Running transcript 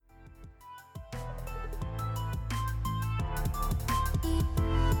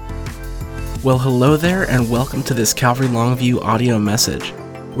Well, hello there, and welcome to this Calvary Longview audio message.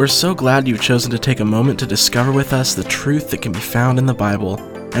 We're so glad you've chosen to take a moment to discover with us the truth that can be found in the Bible,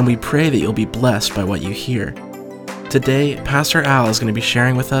 and we pray that you'll be blessed by what you hear. Today, Pastor Al is going to be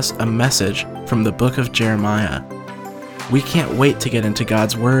sharing with us a message from the book of Jeremiah. We can't wait to get into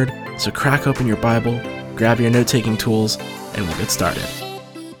God's Word, so crack open your Bible, grab your note-taking tools, and we'll get started.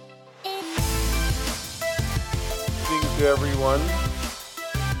 Greetings to everyone.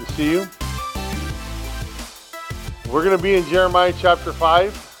 Good to see you. We're going to be in Jeremiah chapter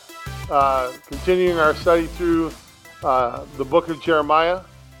 5, continuing our study through the book of Jeremiah.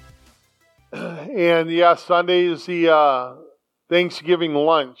 And Sunday is the Thanksgiving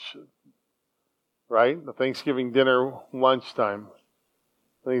lunch, right? The Thanksgiving dinner lunchtime.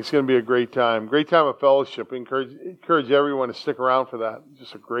 I think it's going to be a great time. Great time of fellowship. Encourage everyone to stick around for that.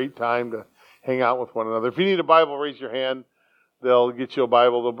 Just a great time to hang out with one another. If you need a Bible, raise your hand. They'll get you a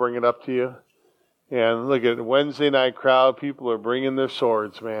Bible. They'll bring it up to you. And look at the Wednesday night crowd. People are bringing their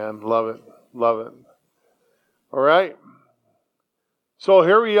swords, man. Love it. Love it. All right. So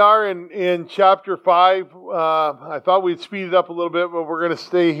here we are in chapter 5. I thought we'd speed it up a little bit, but we're going to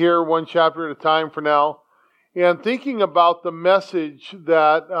stay here one chapter at a time for now. And thinking about the message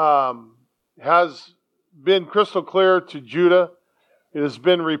that has been crystal clear to Judah. It has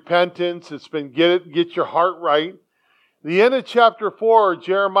been repentance. It's been get your heart right. The end of chapter 4,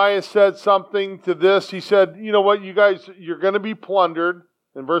 Jeremiah said something to this. He said, you know what, you guys, you're going to be plundered.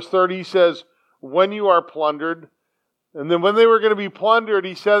 In verse 30, he says, when you are plundered. And then when they were going to be plundered,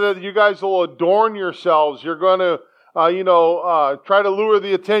 he said that you guys will adorn yourselves. You're going to, try to lure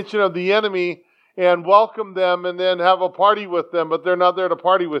the attention of the enemy and welcome them and then have a party with them, but they're not there to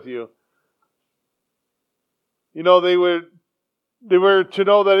party with you. You know, they were to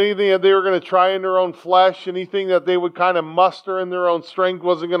know that anything that they were going to try in their own flesh, anything that they would kind of muster in their own strength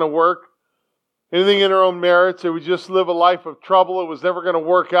wasn't going to work. Anything in their own merits, they would just live a life of trouble. It was never going to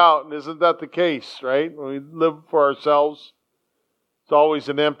work out. And isn't that the case, right? When we live for ourselves, it's always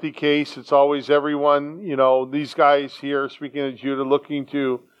an empty case. It's always everyone, these guys here, speaking of Judah, looking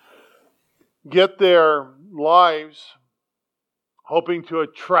to get their lives, hoping to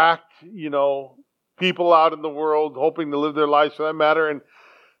attract, people out in the world, hoping to live their lives for that matter. And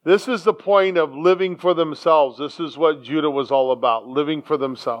this is the point of living for themselves. This is what Judah was all about, living for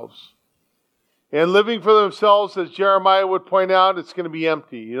themselves. And living for themselves, as Jeremiah would point out, it's going to be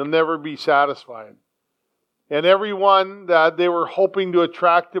empty. You'll never be satisfied. And everyone that they were hoping to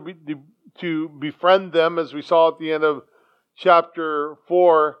attract to befriend them, as we saw at the end of chapter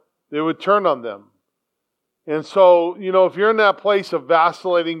 4, they would turn on them. And so, if you're in that place of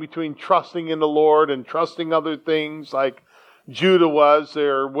vacillating between trusting in the Lord and trusting other things like Judah was,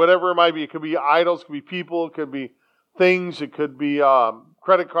 or whatever it might be, it could be idols, it could be people, it could be things, it could be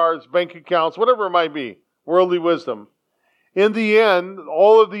credit cards, bank accounts, whatever it might be, worldly wisdom. In the end,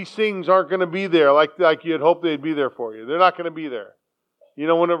 all of these things aren't going to be there like you'd hope they'd be there for you. They're not going to be there.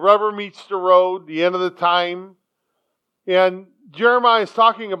 When the rubber meets the road, the end of the time, and Jeremiah is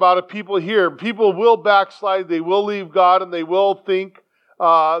talking about it, people will backslide, they will leave God, and they will think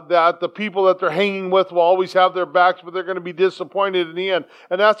that the people that they're hanging with will always have their backs, but they're going to be disappointed in the end.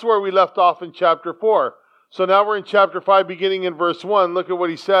 And that's where we left off in chapter 4. So now we're in chapter 5, beginning in verse 1. Look at what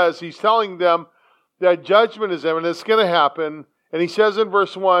he says. He's telling them that judgment is imminent. It's going to happen. And he says in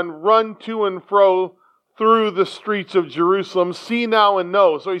verse 1, run to and fro through the streets of Jerusalem. See now and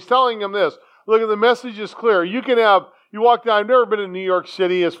know. So he's telling them this. Look, the message is clear. You walk down, I've never been in New York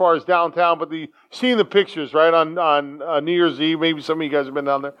City as far as downtown, but seeing the pictures, right, on New Year's Eve, maybe some of you guys have been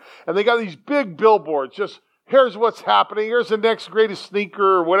down there, and they got these big billboards, just, here's what's happening, here's the next greatest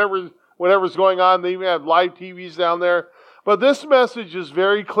sneaker, or whatever's going on. They even have live TVs down there. But this message is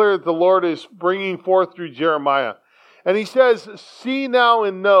very clear that the Lord is bringing forth through Jeremiah. And he says, see now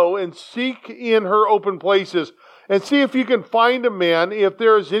and know, and seek in her open places, and see if you can find a man, if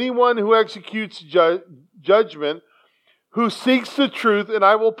there is anyone who executes judgment, who seeks the truth, and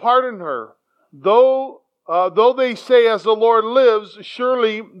I will pardon her. Though they say, as the Lord lives,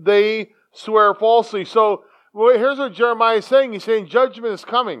 surely they swear falsely. So here's what Jeremiah is saying. He's saying judgment is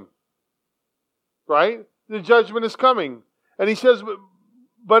coming. Right? The judgment is coming. And he says,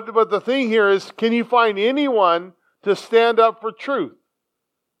 but the thing here is, can you find anyone to stand up for truth?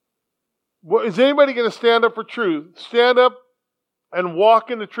 Is anybody going to stand up for truth? Stand up and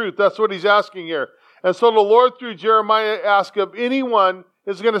walk in the truth. That's what he's asking here. And so the Lord, through Jeremiah, asks if anyone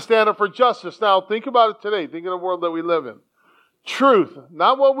is going to stand up for justice. Now, think about it today. Think of the world that we live in. Truth.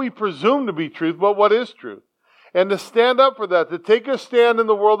 Not what we presume to be truth, but what is truth. And to stand up for that, to take a stand in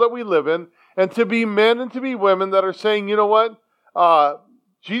the world that we live in, and to be men and to be women that are saying, you know what?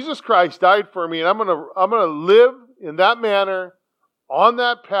 Jesus Christ died for me, and I'm gonna live in that manner, on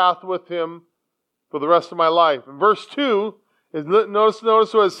that path with Him for the rest of my life. In verse 2, notice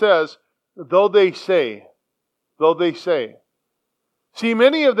what it says, though they say. See,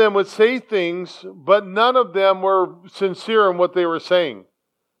 many of them would say things, but none of them were sincere in what they were saying.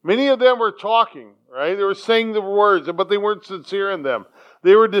 Many of them were talking, right? They were saying the words, but they weren't sincere in them.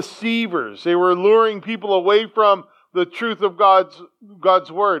 They were deceivers. They were luring people away from the truth of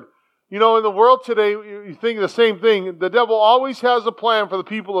God's word. You know, in the world today, you think the same thing. The devil always has a plan for the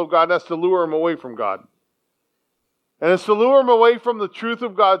people of God, and that's to lure them away from God. And it's to lure them away from the truth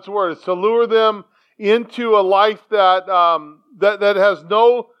of God's word. It's to lure them into a life that has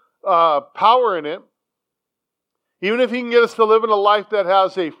no power in it. Even if he can get us to live in a life that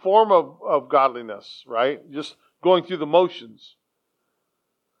has a form of godliness, right? Just going through the motions.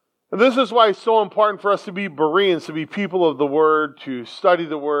 And this is why it's so important for us to be Bereans, to be people of the Word, to study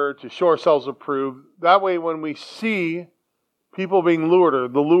the Word, to show ourselves approved. That way when we see people being lured or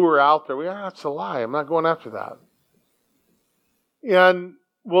the lure out there, that's a lie. I'm not going after that. And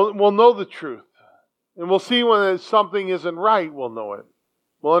we'll know the truth. And we'll see when something isn't right, we'll know it.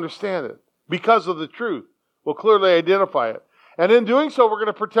 We'll understand it. Because of the truth. We'll clearly identify it. And in doing so, we're going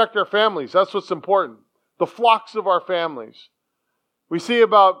to protect our families. That's what's important. The flocks of our families. We see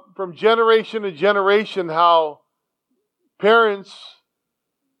about from generation to generation how parents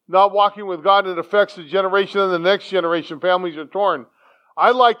not walking with God, it affects the generation and the next generation. Families are torn.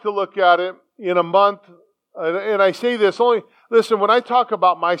 I like to look at it in a month, and I say this only, listen, when I talk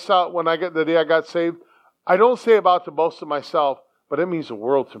about myself, when I get the day I got saved, I don't say about to boast of myself, but it means the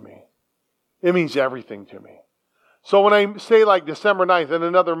world to me. It means everything to me. So when I say like December 9th, in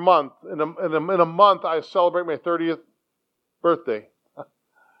another month, in a month, I celebrate my 30th birthday.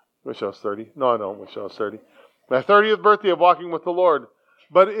 Wish I was 30. No, I don't wish I was 30. My 30th birthday of walking with the Lord.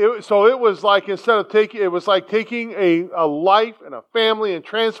 But it was like, instead of taking a life and a family and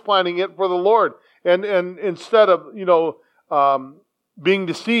transplanting it for the Lord. And instead of, being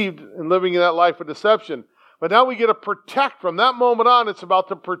deceived and living in that life of deception. But now we get to protect. From that moment on, it's about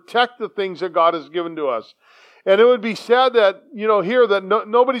to protect the things that God has given to us. And it would be sad that, here that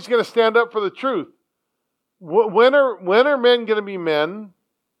nobody's going to stand up for the truth. When are men going to be men?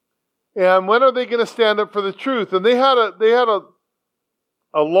 And when are they going to stand up for the truth? And they had a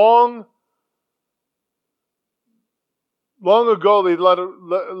long ago, they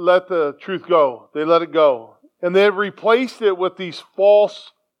let the truth go. They let it go. And they had replaced it with these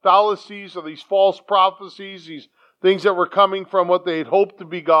false fallacies or these false prophecies, these things that were coming from what they had hoped to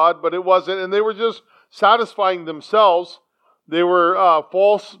be God, but it wasn't. And they were just satisfying themselves. They were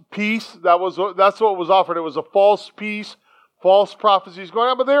false peace. That's what was offered. It was a false peace, false prophecies going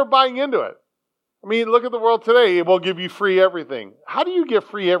on, but they were buying into it. I mean, look at the world today. It will give you free everything. How do you get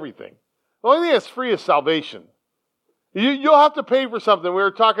free everything? The only thing that's free is salvation. You'll have to pay for something. We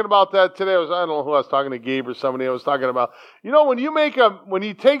were talking about that today. I don't know who I was talking to, Gabe or somebody I was talking about. When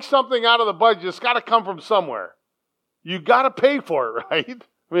you take something out of the budget, it's got to come from somewhere. You got to pay for it, right?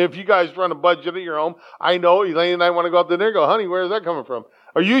 I mean, if you guys run a budget at your home, I know Elaine and I want to go out to dinner and go, honey, where's that coming from?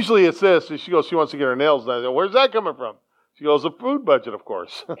 Or usually it's this. And she goes, she wants to get her nails done. I go, where's that coming from? She goes, the food budget, of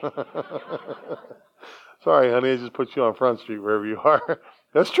course. Sorry, honey, I just put you on Front Street wherever you are.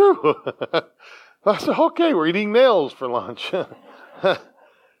 That's true. I said, okay, we're eating nails for lunch.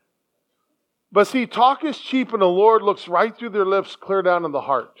 But see, talk is cheap and the Lord looks right through their lips, clear down in the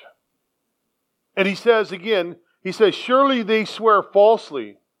heart. And he says, surely they swear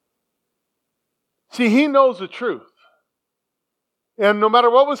falsely. See, he knows the truth. And no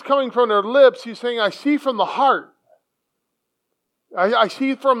matter what was coming from their lips, he's saying, I see from the heart. I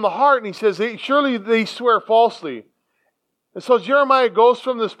see from the heart, and he says, surely they swear falsely. And so Jeremiah goes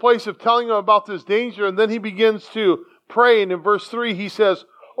from this place of telling them about this danger, and then he begins to pray. And in verse 3, he says,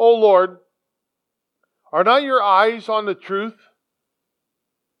 O Lord, are not your eyes on the truth?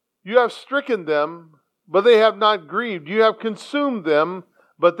 You have stricken them, but they have not grieved. You have consumed them,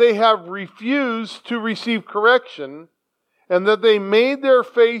 but they have refused to receive correction. And that they made their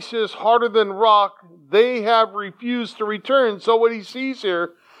faces harder than rock, they have refused to return. So what he sees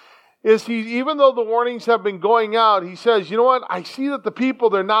here is even though the warnings have been going out, he says, you know what? I see that the people,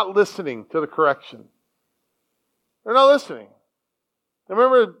 they're not listening to the correction. They're not listening. I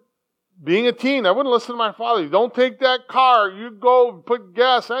remember being a teen, I wouldn't listen to my father. Don't take that car. You go put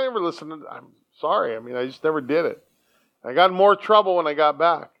gas. I never listened. I'm sorry. I just never did it. I got in more trouble when I got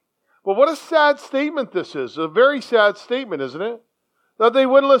back. But what a sad statement this is. A very sad statement, isn't it? That they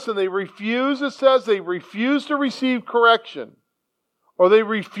wouldn't listen. They refuse, it says, they refuse to receive correction. Or they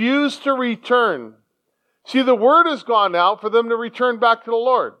refuse to return. See, the word has gone out for them to return back to the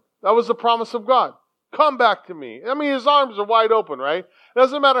Lord. That was the promise of God. Come back to me. I mean, his arms are wide open, right? It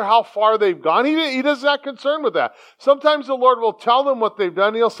doesn't matter how far they've gone. He doesn't have concern with that. Sometimes the Lord will tell them what they've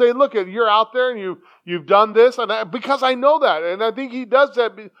done. He'll say, look, you're out there and you've done this. And because I know that. And I think he does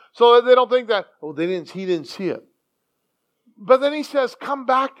that so that they don't think that, he didn't see it. But then he says, come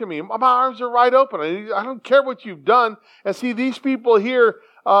back to me. My arms are wide open. I don't care what you've done. And see, these people here,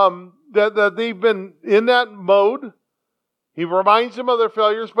 that they've been in that mode. He reminds them of their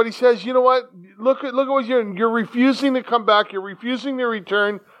failures, but he says, you know what? Look at what you're doing. You're refusing to come back. You're refusing to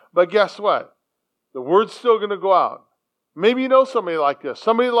return. But guess what? The word's still going to go out. Maybe you know somebody like this.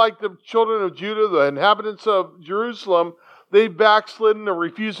 Somebody like the children of Judah, the inhabitants of Jerusalem. They've backslidden. They're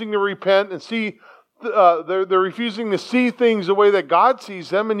refusing to repent and see. They're refusing to see things the way that God sees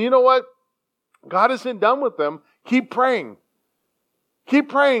them. And you know what? God isn't done with them. Keep praying. Keep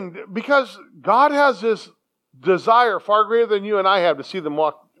praying, because God has this desire far greater than you and I have to see them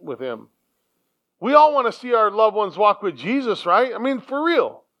walk with Him. We all want to see our loved ones walk with Jesus, right? I mean, for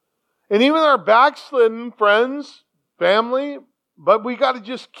real. And even our backslidden friends, family, but we got to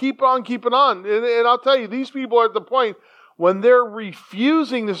just keep on keeping on. And I'll tell you, these people are at the point when they're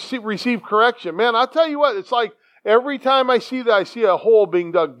refusing to receive correction. Man, I'll tell you what, it's like every time I see that, I see a hole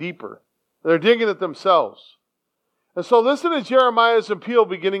being dug deeper. They're digging it themselves. And so listen to Jeremiah's appeal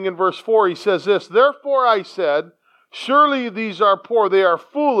beginning in verse 4. He says this, therefore I said, surely these are poor, they are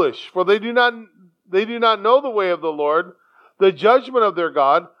foolish, for they do not know the way of the Lord, the judgment of their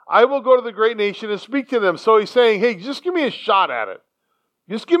God. I will go to the great nation and speak to them. So he's saying, hey, just give me a shot at it.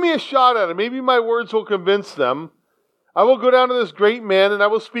 Just give me a shot at it. Maybe my words will convince them. I will go down to this great man and I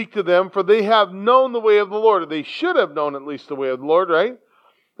will speak to them, for they have known the way of the Lord. They should have known at least the way of the Lord, right?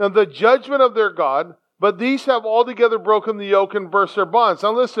 And the judgment of their God. But these have altogether broken the yoke and burst their bonds.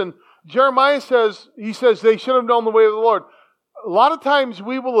 Now listen, Jeremiah says they should have known the way of the Lord. A lot of times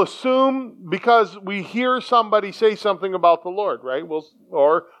we will assume because we hear somebody say something about the Lord, right?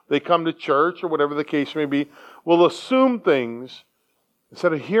 Or they come to church or whatever the case may be. We'll assume things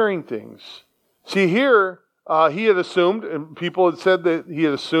instead of hearing things. See, here he had assumed, and people had said that he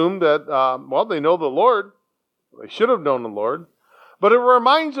had assumed that, they know the Lord. They should have known the Lord. But it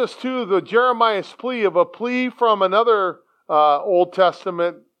reminds us, too, the Jeremiah's plea of a plea from another Old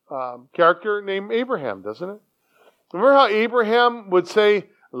Testament character named Abraham, doesn't it? Remember how Abraham would say,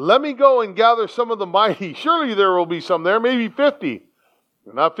 let me go and gather some of the mighty. Surely there will be some there, maybe 50.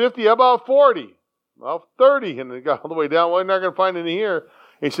 Not 50, how about 40? Well, 30. And they got all the way down. Well, you're not going to find any here.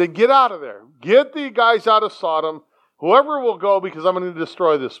 He said, get out of there. Get the guys out of Sodom. Whoever will go, because I'm going to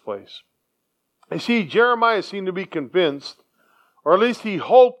destroy this place. You see, Jeremiah seemed to be convinced, or at least he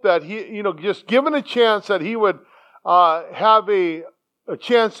hoped that he, just given a chance that he would have a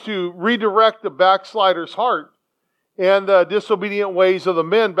chance to redirect the backslider's heart and the disobedient ways of the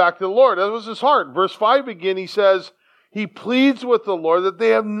men back to the Lord. That was his heart. Verse 5 again, he says, he pleads with the Lord that they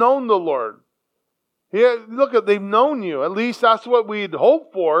have known the Lord. They've known you. At least that's what we'd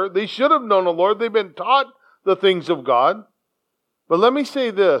hope for. They should have known the Lord. They've been taught the things of God. But let me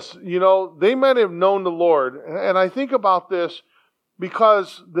say this, they might have known the Lord. And I think about this,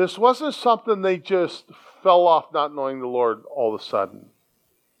 because this wasn't something they just fell off not knowing the Lord all of a sudden.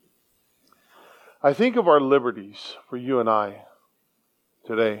 I think of our liberties for you and I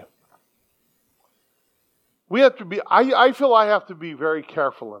today. I feel I have to be very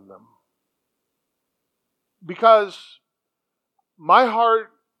careful in them. Because my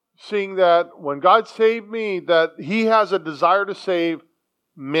heart, seeing that when God saved me, that He has a desire to save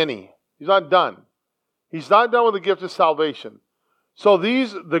many. He's not done. He's not done with the gift of salvation. So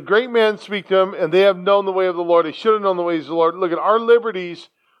the great men speak to him, and they have known the way of the Lord. They should have known the ways of the Lord. Look at our liberties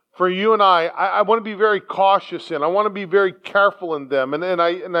for you and I want to be very cautious in. I want to be very careful in them. And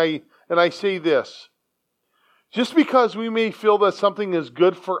I say this. Just because we may feel that something is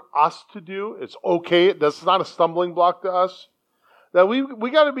good for us to do, it's okay. It's not a stumbling block to us. That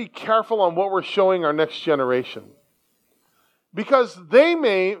we got to be careful on what we're showing our next generation. Because they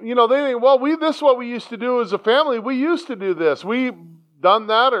may, they think, this is what we used to do as a family. We used to do this. We've done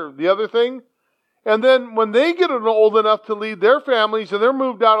that or the other thing. And then when they get old enough to lead their families and they're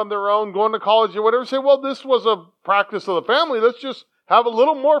moved out on their own, going to college or whatever, say, this was a practice of the family. Let's just have a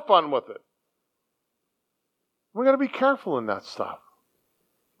little more fun with it. We got to be careful in that stuff.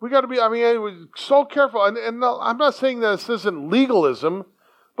 We got to be, so careful. And no, I'm not saying that this isn't legalism.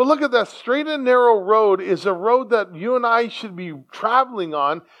 But look at that straight and narrow road is a road that you and I should be traveling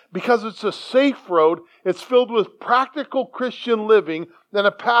on because it's a safe road. It's filled with practical Christian living and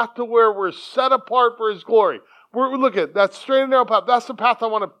a path to where we're set apart for His glory. Look at that straight and narrow path. That's the path I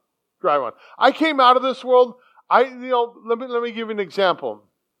want to dry one. I came out of this world, let me give you an example.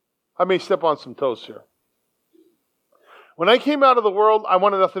 I may step on some toes here. When I came out of the world, I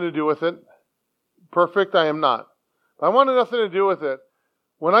wanted nothing to do with it. Perfect, I am not. I wanted nothing to do with it.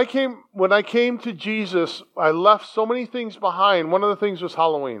 When I came to Jesus, I left so many things behind. One of the things was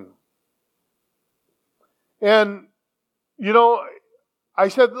Halloween. And, I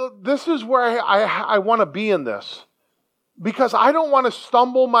said, this is where I want to be in this. Because I don't want to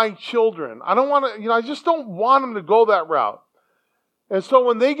stumble my children. I don't want to, I just don't want them to go that route. And so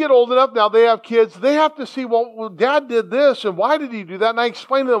when they get old enough, now they have kids, they have to see, well, Dad did this, and why did he do that? And I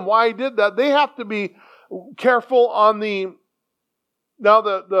explain to them why he did that. They have to be careful on the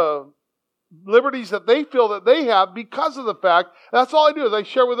liberties that they feel that they have because of the fact. That's all I do is I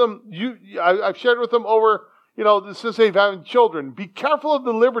share with them. I've shared with them over, since they've had children. Be careful of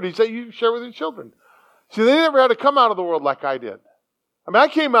the liberties that you share with your children. See, they never had to come out of the world like I did. I mean, I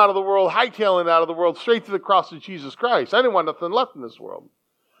came out of the world, hightailing out of the world, straight to the cross of Jesus Christ. I didn't want nothing left in this world.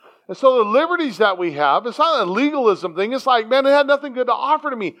 And so the liberties that we have, it's not a legalism thing. It's like, man, it had nothing good to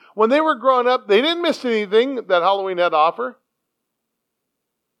offer to me. When they were growing up, they didn't miss anything that Halloween had to offer.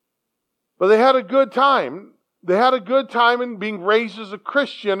 But they had a good time. They had a good time in being raised as a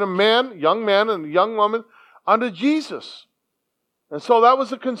Christian, young man and a young woman, unto Jesus. And so that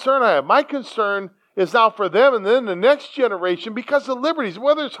was a concern I had. My concern is now for them and then the next generation because of liberties,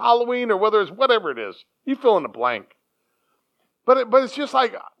 whether it's Halloween or whether it's whatever it is. You fill in the blank. But it's just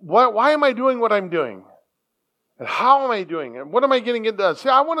like, why am I doing what I'm doing? And how am I doing it? What am I getting it done? See,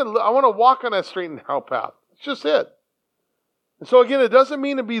 I want to walk on that straight and narrow path. It's just it. And so again, it doesn't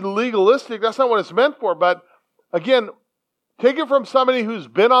mean to be legalistic. That's not what it's meant for. But again, take it from somebody who's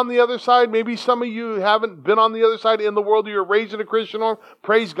been on the other side. Maybe some of you haven't been on the other side in the world. You were raised in a Christian home.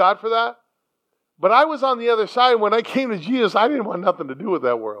 Praise God for that. But I was on the other side. When I came to Jesus, I didn't want nothing to do with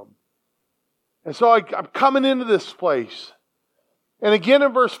that world. And so I'm coming into this place. And again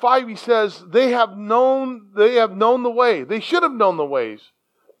in verse 5, he says, they have known the way. They should have known the ways.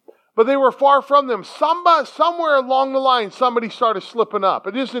 But they were far from them. Somewhere along the line, somebody started slipping up.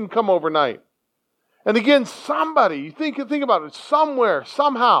 It just didn't come overnight. And again, somebody, you think about it, somewhere,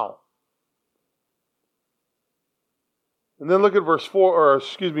 somehow. And then look at verse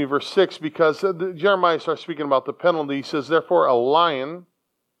 6, because Jeremiah starts speaking about the penalty. He says, therefore a lion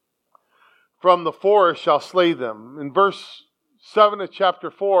from the forest shall slay them. In verse 7 of chapter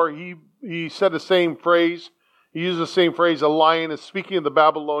 4, he said the same phrase. He used the same phrase, a lion is speaking of the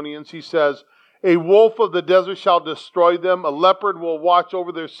Babylonians. He says, a wolf of the desert shall destroy them. A leopard will watch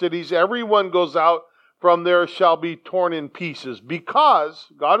over their cities. Everyone goes out from there shall be torn in pieces. Because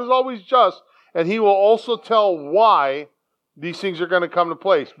God is always just, and he will also tell why these things are going to come to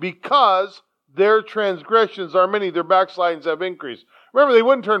place. Because their transgressions are many, their backslidings have increased. Remember, they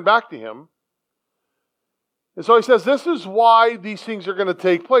wouldn't turn back to him. And so he says, this is why these things are going to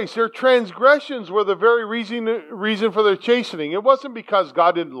take place. Their transgressions were the very reason for their chastening. It wasn't because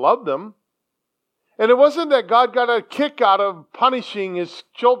God didn't love them. And it wasn't that God got a kick out of punishing his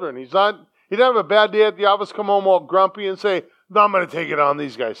children. He didn't have a bad day at the office, come home all grumpy and say, no, I'm going to take it on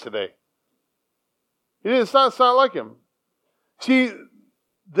these guys today. He didn't. It's not like him. See,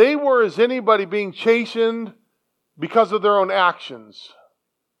 they were as anybody being chastened because of their own actions.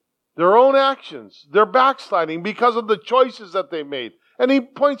 Their own actions. They're backsliding because of the choices that they made. And he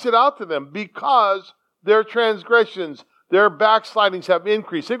points it out to them because their transgressions, their backslidings have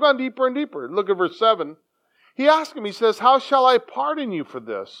increased. They've gone deeper and deeper. Look at verse 7. He asks him, he says, how shall I pardon you for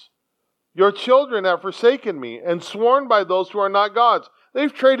this? Your children have forsaken me and sworn by those who are not gods.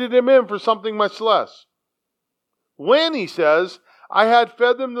 They've traded him in for something much less. When, he says, I had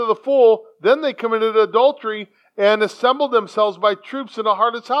fed them to the full, then they committed adultery and assembled themselves by troops in the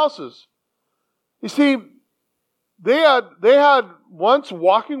harlot's houses. You see, they had once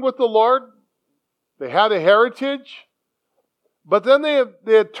walking with the Lord, they had a heritage, but then they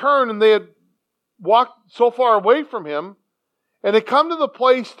had turned and they had walked so far away from him, and they come to the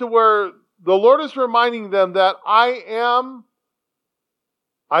place to where the Lord is reminding them that I am,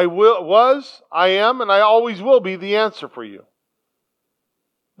 I am, and I always will be the answer for you.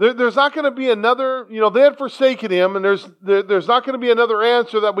 There's not going to be another, they had forsaken him, and there's not going to be another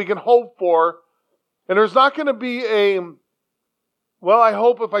answer that we can hope for. And there's not going to be I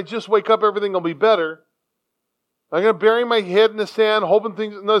hope if I just wake up, everything will be better. I'm going to bury my head in the sand, hoping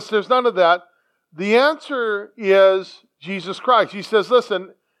things, no, there's none of that. The answer is Jesus Christ. He says,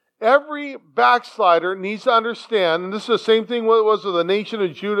 listen, every backslider needs to understand, and this is the same thing what it was with the nation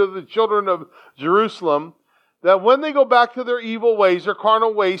of Judah, the children of Jerusalem, that when they go back to their evil ways, their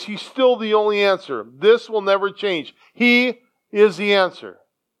carnal ways, he's still the only answer. This will never change. He is the answer.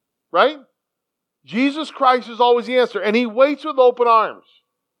 right? Jesus Christ is always the answer, and He waits with open arms.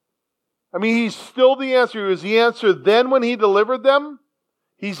 I mean, He's still the answer. He was the answer then when He delivered them.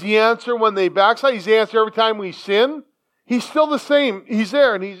 He's the answer when they backslide. He's the answer every time we sin. He's still the same. He's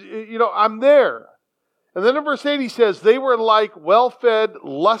there, and I'm there. And then in verse 8 He says, they were like well-fed,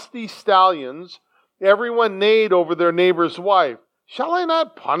 lusty stallions. Everyone neighed over their neighbor's wife. Shall I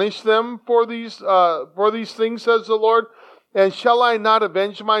not punish them for these things, says the Lord? And shall I not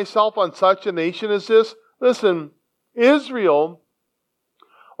avenge myself on such a nation as this? Listen, Israel,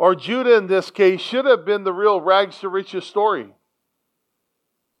 or Judah in this case, should have been the real rags to riches story.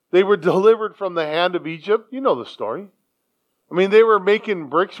 They were delivered from the hand of Egypt. You know the story. I mean, they were making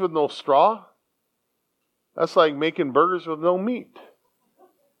bricks with no straw. That's like making burgers with no meat.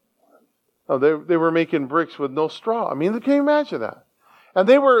 No, they were making bricks with no straw. I mean, can you imagine that? And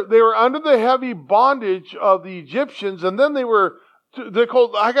they were under the heavy bondage of the Egyptians, and then they're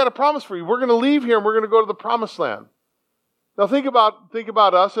called, I got a promise for you. We're going to leave here and we're going to go to the promised land. Now think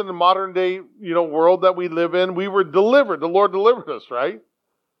about us in the modern day, world that we live in. We were delivered. The Lord delivered us, right?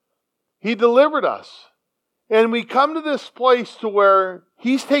 He delivered us. And we come to this place to where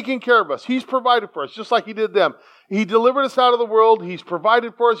He's taking care of us. He's provided for us, just like He did them. He delivered us out of the world. He's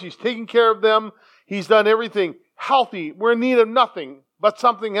provided for us. He's taken care of them. He's done everything healthy. We're in need of nothing, but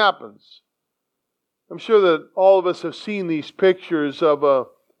something happens. I'm sure that all of us have seen these pictures of a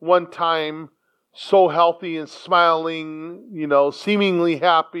one time so healthy and smiling, seemingly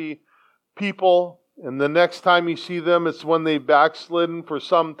happy people. And the next time you see them, it's when they've backslidden for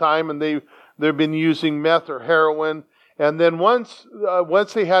some time and they've been using meth or heroin. And then once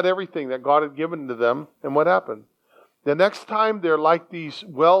they had everything that God had given to them, and what happened? The next time they're like these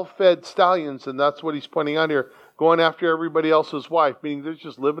well-fed stallions, and that's what He's pointing out here, going after everybody else's wife, meaning they're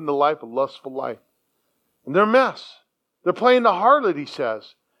just living the life, a lustful life. And they're a mess. They're playing the harlot, He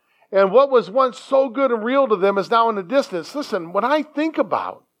says. And what was once so good and real to them is now in the distance. Listen, when I think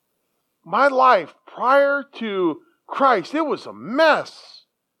about my life prior to Christ, it was a mess.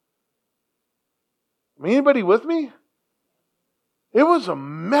 Anybody with me? It was a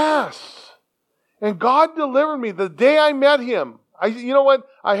mess. And God delivered me the day I met Him. You know what?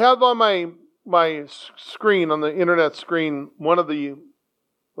 I have on my screen, on the internet screen, one of the,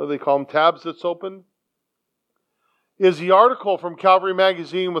 what do they call them, tabs that's open, is the article from Calvary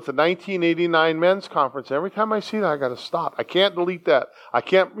Magazine with the 1989 men's conference. Every time I see that, I got to stop. I can't delete that. I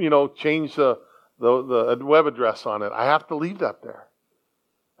can't, change the web address on it. I have to leave that there.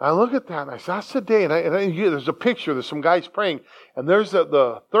 I look at that and I say, that's the day. And there's a picture. There's some guys praying. And there's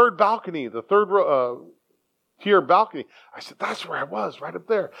the third balcony, the third tier balcony. I said, that's where I was, right up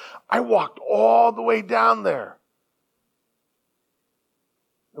there. I walked all the way down there.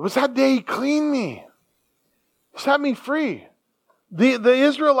 It was that day He cleaned me. He set me free. The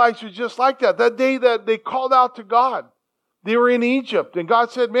Israelites were just like that. That day that they called out to God. They were in Egypt. And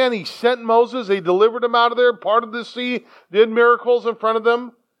God said, man, He sent Moses. They delivered them out of there, parted the sea, did miracles in front of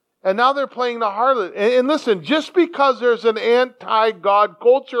them. And now they're playing the harlot. And listen, just because there's an anti-God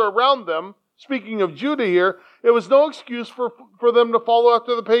culture around them, speaking of Judah here, it was no excuse for them to follow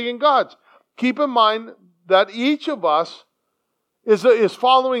after the pagan gods. Keep in mind that each of us is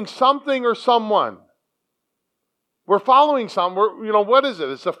following something or someone. We're following what is it?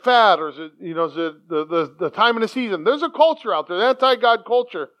 It's a fad, or is it, is it the time of the season? There's a culture out there, an anti-God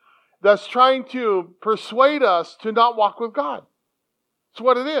culture, that's trying to persuade us to not walk with God. That's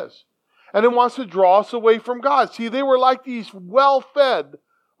what it is. And it wants to draw us away from God. See, they were like these well-fed,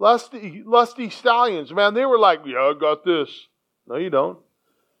 lusty stallions. Man, they were like, yeah, I got this. No, you don't.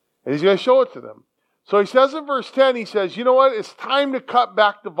 And He's going to show it to them. So He says in verse 10, He says, you know what? It's time to cut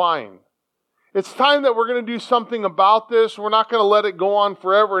back the vine. It's time that we're going to do something about this. We're not going to let it go on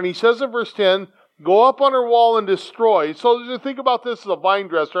forever. And He says in verse 10, go up on her wall and destroy. So think about this as a vine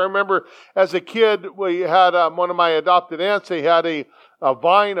dresser. I remember as a kid, we had one of my adopted aunts, they had a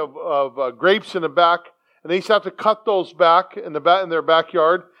vine of grapes in the back, and they used to have to cut those back in their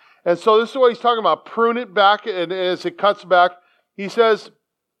backyard. And so this is what He's talking about. Prune it back, and as it cuts back, He says,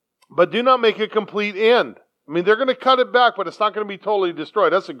 but do not make a complete end. I mean, they're going to cut it back, but it's not going to be totally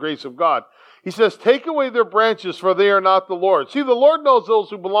destroyed. That's the grace of God. He says, take away their branches, for they are not the Lord. See, the Lord knows those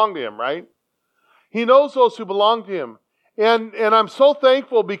who belong to Him, right? He knows those who belong to Him. And I'm so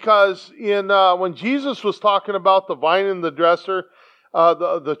thankful because when Jesus was talking about the vine and the dresser,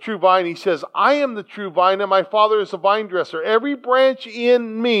 the true vine, He says, I am the true vine, and my Father is a vine dresser. Every branch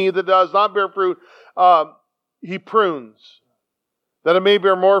in me that does not bear fruit, He prunes, that it may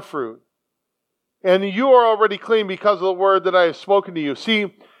bear more fruit. And you are already clean because of the word that I have spoken to you.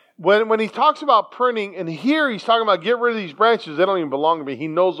 See, when he talks about pruning, and here he's talking about get rid of these branches, they don't even belong to me. He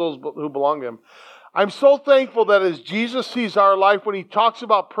knows those who belong to him. I'm so thankful that as Jesus sees our life, when he talks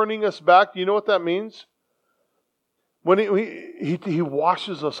about pruning us back, do you know what that means? When he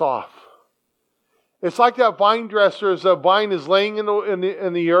washes us off. It's like that vine dresser, as a vine is laying in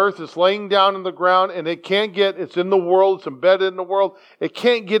the earth, it's laying down in the ground, and it's in the world, it's embedded in the world. It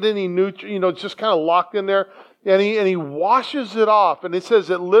can't get any nutrient, it's just kind of locked in there. And he washes it off, and it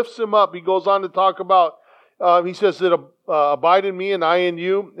says it lifts him up. He goes on to talk about, he says that abide in me and I in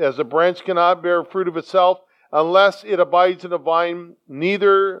you, as a branch cannot bear fruit of itself unless it abides in the vine,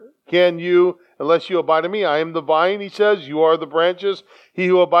 neither can you unless you abide in me. I am the vine, he says, you are the branches. He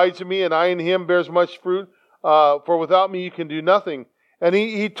who abides in me and I in him bears much fruit, for without me you can do nothing. And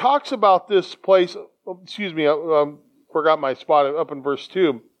he talks about this place, forgot my spot, up in verse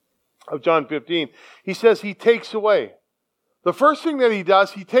 2 of John 15. He says he takes away. The first thing that he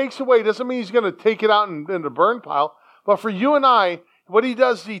does, he takes away. Doesn't mean he's going to take it out in the burn pile. But for you and I, what he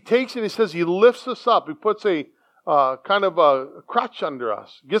does is he takes it, he says he lifts us up. He puts a kind of a crutch under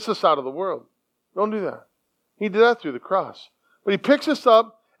us. Gets us out of the world. Don't do that. He did that through the cross. But he picks us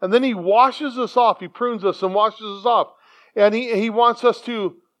up, and then he washes us off. He prunes us and washes us off. And he wants us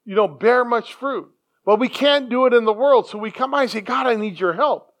to, bear much fruit. But we can't do it in the world. So we come by and say, God, I need your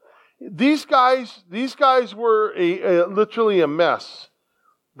help. These guys were literally a mess.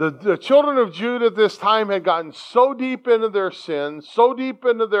 The children of Judah at this time had gotten so deep into their sin, so deep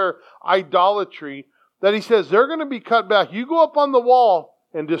into their idolatry, that he says they're going to be cut back. You go up on the wall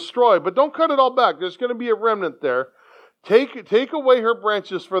and destroy, but don't cut it all back. There's going to be a remnant there. Take away her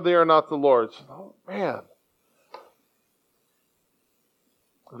branches, for they are not the Lord's. Oh, man.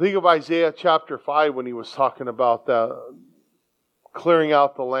 Think of Isaiah chapter 5 when he was talking about clearing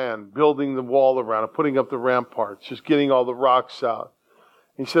out the land, building the wall around it, putting up the ramparts, just getting all the rocks out.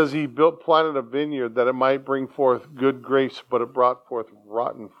 He says he planted a vineyard that it might bring forth good grapes, but it brought forth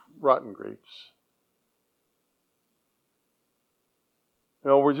rotten grapes.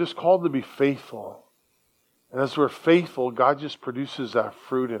 We're just called to be faithful. And as we're faithful, God just produces that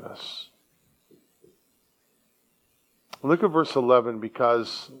fruit in us. Look at verse 11,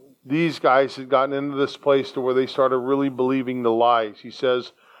 because these guys had gotten into this place to where they started really believing the lies. He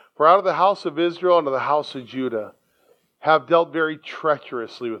says, for out of the house of Israel and of the house of Judah have dealt very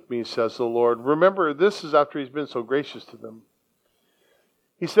treacherously with me, says the Lord. Remember, this is after he's been so gracious to them.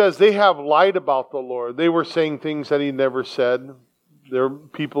 He says they have lied about the Lord. They were saying things that he never said. Their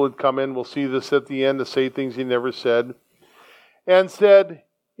people had come in, we'll see this at the end, to say things he never said. And said,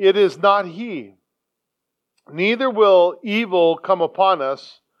 it is not he. Neither will evil come upon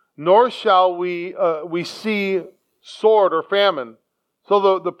us, nor shall we see sword or famine.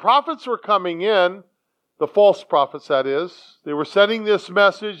 So the prophets were coming in, the false prophets that is. They were sending this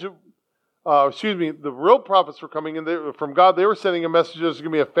message, the real prophets were coming in from God. They were sending a message, there's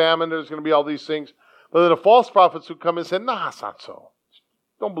going to be a famine, there's going to be all these things. But then the false prophets would come and say, nah, it's not so.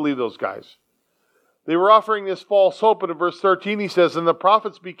 Don't believe those guys. They were offering this false hope, and in verse 13 he says, and the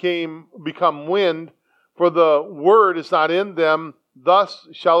prophets become wind, for the word is not in them, thus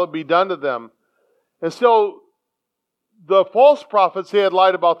shall it be done to them. And so the false prophets, they had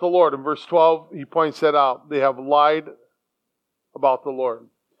lied about the Lord. In verse 12, he points that out. They have lied about the Lord.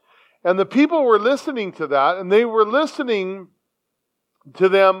 And the people were listening to that, and they were listening to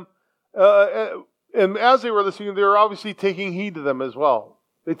them, and as they were listening, they were obviously taking heed to them as well.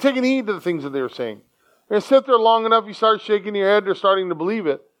 They're taking heed to the things that they were saying. They sit there long enough, you start shaking your head, they're starting to believe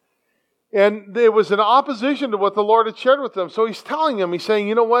it. And there was an opposition to what the Lord had shared with them. So he's telling them, he's saying,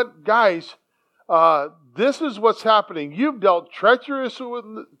 you know what, guys, this is what's happening. You've dealt treacherously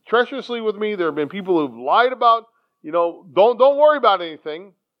with me. There have been people who've lied about, don't worry about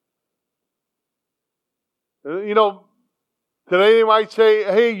anything. Today they might say,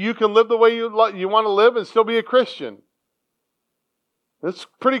 hey, you can live the way you want to live and still be a Christian. It's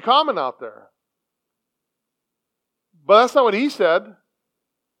pretty common out there. But that's not what he said.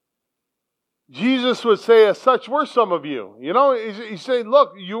 Jesus would say, as such were some of you. He's saying,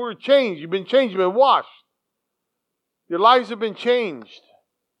 look, you were changed. You've been changed. You've been washed. Your lives have been changed.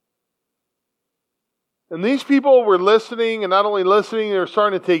 And these people were listening, and not only listening, they were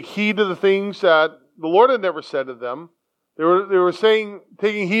starting to take heed to the things that the Lord had never said to them. They were saying,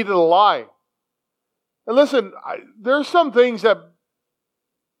 taking heed to the lie. And listen, there's some things that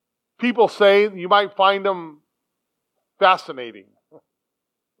people say, you might find them fascinating.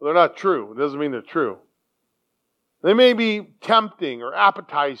 They're not true. It doesn't mean they're true. They may be tempting or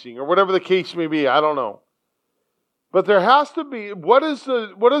appetizing or whatever the case may be. I don't know. But there has to be, what is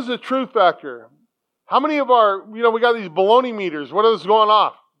the truth factor? How many of our, we got these baloney meters. What is going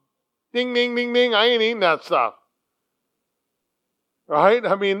off? Ding, ding, ding, ding. I ain't eating that stuff. Right?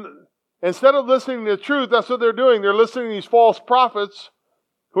 I mean, instead of listening to the truth, that's what they're doing. They're listening to these false prophets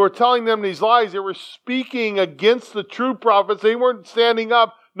who are telling them these lies. They were speaking against the true prophets. They weren't standing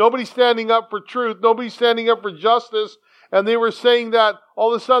up. Nobody's standing up for truth. Nobody's standing up for justice. And they were saying that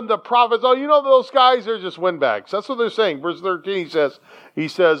all of a sudden the prophets, oh, you know those guys, they're just windbags. That's what they're saying. Verse 13, he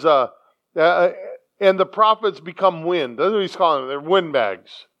says, and the prophets become wind. That's what he's calling them. They're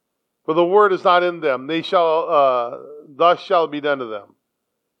windbags. For the word is not in them. They shall, thus shall it be done to them.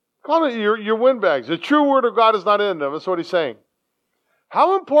 Call it your windbags. The true word of God is not in them. That's what he's saying.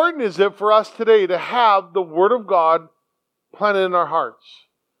 How important is it for us today to have the word of God planted in our hearts?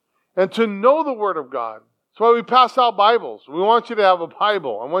 And to know the word of God. That's why we pass out Bibles. We want you to have a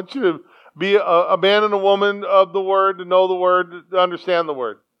Bible. I want you to be a man and a woman of the word, to know the word, to understand the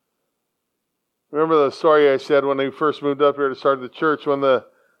word. Remember the story I said when I first moved up here to start the church, when the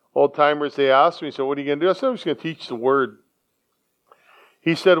old timers, they asked me, so what are you going to do? I said, I'm just going to teach the word.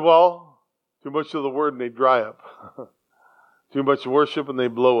 He said, well, too much of the word and they dry up. Too much worship and they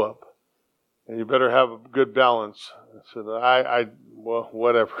blow up. And you better have a good balance. I said, well,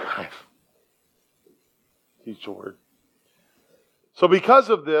 whatever. Teach the word. So because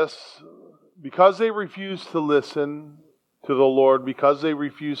of this, because they refused to listen to the Lord, because they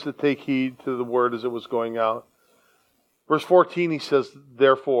refused to take heed to the word as it was going out, verse 14, he says,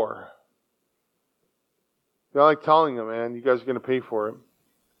 therefore. They're like telling them, man, you guys are going to pay for it.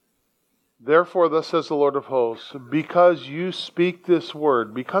 Therefore, thus says the Lord of hosts, because you speak this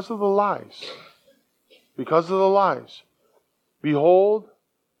word, because of the lies, behold,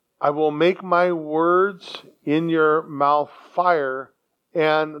 I will make my words in your mouth fire,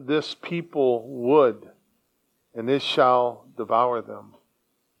 and this people wood, and it shall devour them.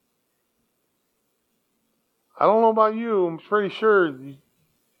 I don't know about you, I'm pretty sure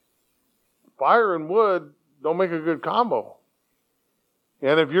fire and wood don't make a good combo.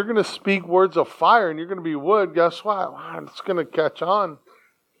 And if you're going to speak words of fire and you're going to be wood, guess what? Wow, it's going to catch on.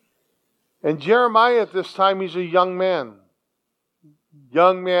 And Jeremiah at this time, he's a young man.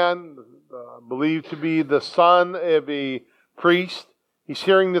 Young man, believed to be the son of a priest. He's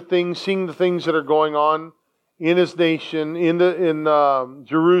hearing the things, seeing the things that are going on in his nation, in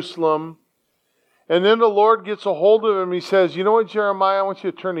Jerusalem. And then the Lord gets a hold of him. He says, you know what, Jeremiah? I want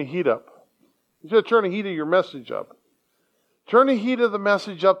you to turn the heat up. You should turn the heat of your message up. Turn the heat of the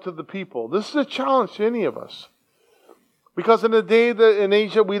message up to the people. This is a challenge to any of us. Because in the day and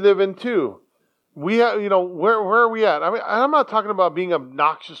age that we live in too, we have, where are we at? I mean, I'm not talking about being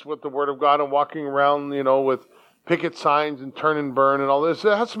obnoxious with the Word of God and walking around, with picket signs and turn and burn and all this.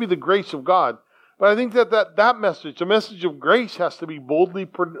 It has to be the grace of God. But I think that message, the message of grace, has to be boldly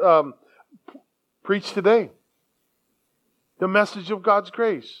preached today. The message of God's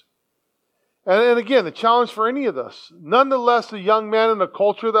grace. And again, a challenge for any of us. Nonetheless, a young man in a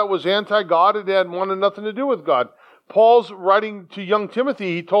culture that was anti-God, it had wanted nothing to do with God. Paul's writing to young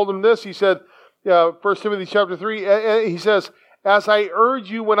Timothy, he told him this. He said, 1 Timothy chapter 3, he says, as I urged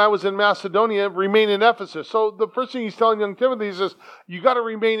you when I was in Macedonia, remain in Ephesus. So the first thing he's telling young Timothy is this, you got to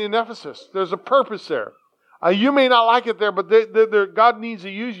remain in Ephesus. There's a purpose there. You may not like it there, but God needs to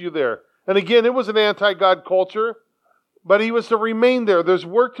use you there. And again, it was an anti-God culture. But he was to remain there. There's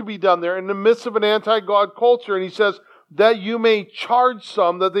work to be done there in the midst of an anti-God culture. And he says that you may charge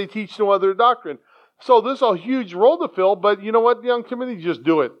some that they teach no other doctrine. So this is a huge role to fill. But you know what, young Timothy? Just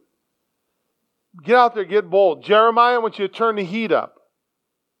do it. Get out there. Get bold. Jeremiah, I want you to turn the heat up.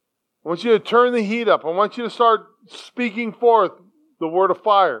 I want you to turn the heat up. I want you to start speaking forth the word of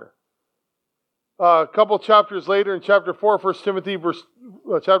fire. A couple chapters later in chapter 4, 1 Timothy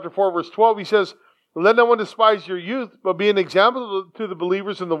chapter 4, verse 12, he says, let no one despise your youth, but be an example to the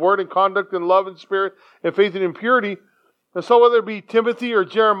believers in the word and conduct and love and spirit and faith and in purity. And so whether it be Timothy or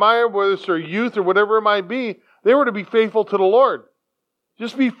Jeremiah, whether it's their youth or whatever it might be, they were to be faithful to the Lord.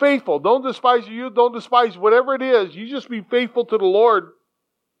 Just be faithful. Don't despise your youth. Don't despise whatever it is. You just be faithful to the Lord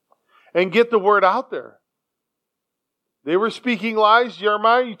and get the word out there. They were speaking lies.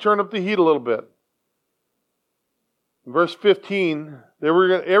 Jeremiah, you turn up the heat a little bit. In verse 15,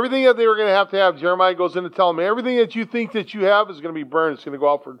 everything that they were going to have, Jeremiah goes in to tell them, everything that you think that you have is going to be burned. It's going to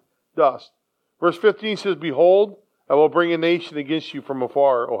go out for dust. Verse 15 says, behold, I will bring a nation against you from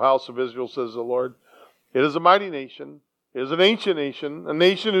afar, O house of Israel, says the Lord. It is a mighty nation. It is an ancient nation, a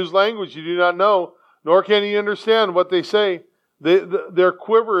nation whose language you do not know, nor can you understand what they say. Their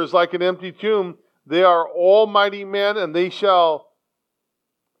quiver is like an empty tomb. They are almighty men, and they shall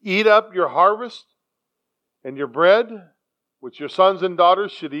eat up your harvest and your bread, which your sons and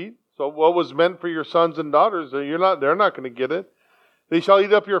daughters should eat. So what was meant for your sons and daughters, they're not going to get it. They shall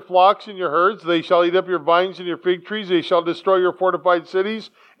eat up your flocks and your herds. They shall eat up your vines and your fig trees. They shall destroy your fortified cities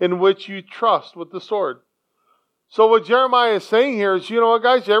in which you trust with the sword. So what Jeremiah is saying here is, you know what,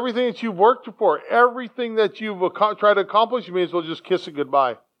 guys, everything that you've worked for, everything that you've tried to accomplish, you may as well just kiss it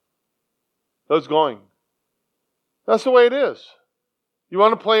goodbye. That's going. That's the way it is. You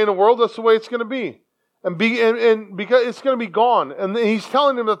want to play in the world, that's the way it's going to be. And because it's going to be gone. And he's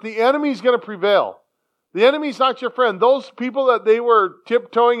telling them that the enemy is going to prevail. The enemy's not your friend. Those people that they were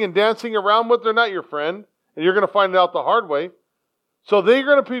tiptoeing and dancing around with, they're not your friend. And you're going to find it out the hard way. So they're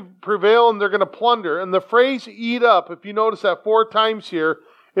going to prevail and they're going to plunder. And the phrase eat up, if you notice that 4 times here,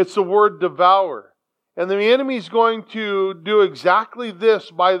 it's the word devour. And the enemy's going to do exactly this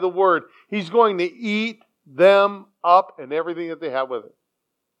by the word. He's going to eat them up and everything that they have with it.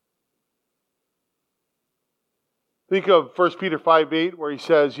 Think of 1 Peter 5:8 where he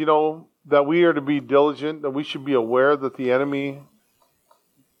says, you know, that we are to be diligent, that we should be aware that the enemy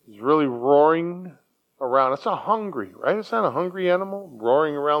is really roaring around. It's not hungry, right? It's not a hungry animal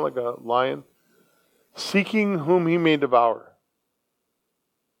roaring around like a lion, seeking whom he may devour.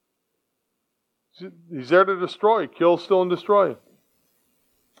 He's there to destroy, kill, steal, and destroy.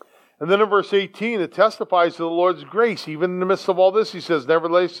 And then in verse 18, it testifies to the Lord's grace. Even in the midst of all this, he says,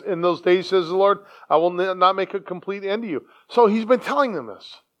 nevertheless, in those days, says the Lord, I will not make a complete end to you. So he's been telling them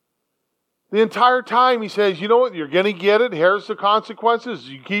this. The entire time he says, you know what, you're going to get it. Here's the consequences.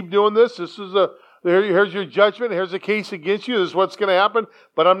 You keep doing this. Here's your judgment. Here's a case against you. This is what's going to happen.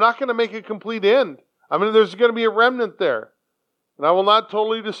 But I'm not going to make a complete end. I mean, there's going to be a remnant there. And I will not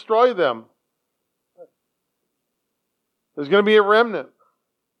totally destroy them. There's going to be a remnant.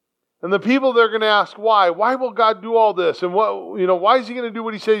 And the people, they're going to ask, why? Why will God do all this? And why is he going to do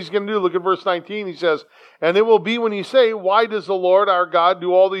what he says he's going to do? Look at verse 19. He says, and it will be when you say, why does the Lord our God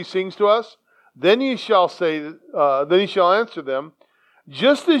do all these things to us? Then he shall answer them,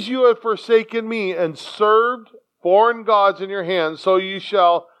 just as you have forsaken me and served foreign gods in your hands, so you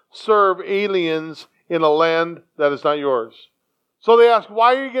shall serve aliens in a land that is not yours. So they ask,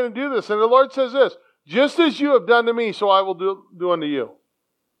 why are you going to do this? And the Lord says this, just as you have done to me, so I will do unto you.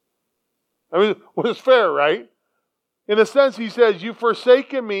 I mean, well, it's fair, right? In a sense, he says, you've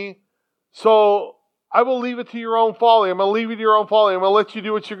forsaken me, so I will leave it to your own folly. I'm going to leave you to your own folly. I'm going to let you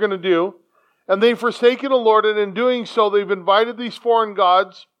do what you're going to do. And they've forsaken the Lord, and in doing so, they've invited these foreign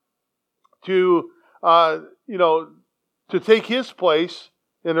gods to take his place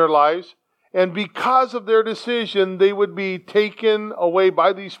in their lives. And because of their decision, they would be taken away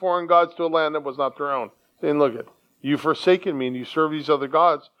by these foreign gods to a land that was not their own. Saying, look, you've forsaken me and you serve these other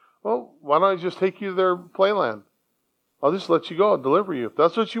gods. Well, why don't I just take you to their playland? I'll just let you go. I'll deliver you. If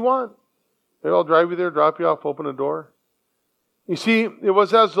that's what you want. Maybe I'll drive you there, drop you off, open the door. You see, it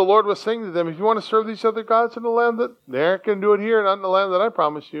was as the Lord was saying to them, if you want to serve these other gods in the land that they aren't going to do it here, not in the land that I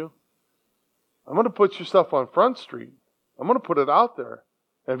promised you, I'm going to put your stuff on Front Street. I'm going to put it out there.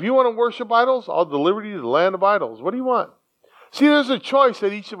 And if you want to worship idols, I'll deliver you to the land of idols. What do you want? See, there's a choice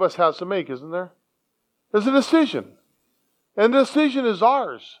that each of us has to make, isn't there? There's a decision. And the decision is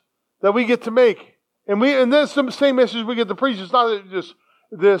ours that we get to make. And that's the same message we get to preach. It's not just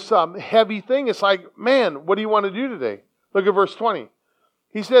this heavy thing. It's like, man, what do you want to do today? Look at verse 20.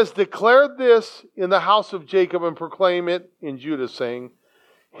 He says, declare this in the house of Jacob and proclaim it in Judah, saying,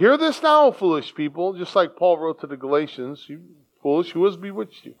 hear this now, foolish people, just like Paul wrote to the Galatians, you foolish, who has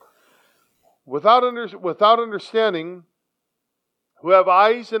bewitched you? Without understanding, who have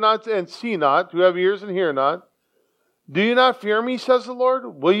eyes and see not, who have ears and hear not. Do you not fear me, says the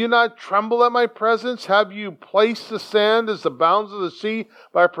Lord? Will you not tremble at my presence? Have you placed the sand as the bounds of the sea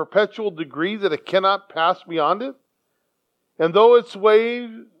by a perpetual degree that it cannot pass beyond it? And though its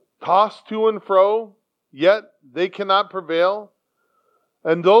waves toss to and fro, yet they cannot prevail.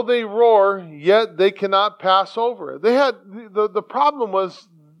 And though they roar, yet they cannot pass over. They had the problem was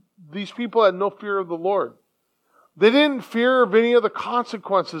these people had no fear of the Lord. They didn't fear of any of the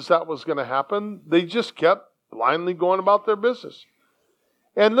consequences that was going to happen. They just kept blindly going about their business.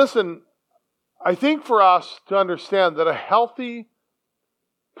 And listen, I think for us to understand that a healthy,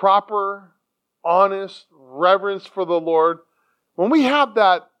 proper, honest reverence for the Lord, when we have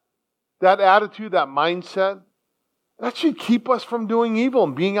that attitude, that mindset, that should keep us from doing evil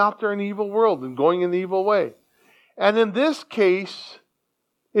and being out there in the evil world and going in the evil way. And in this case,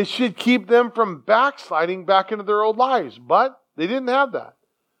 it should keep them from backsliding back into their old lives. But they didn't have that.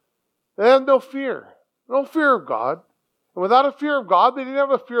 They had no fear. No fear of God. And without a fear of God, they didn't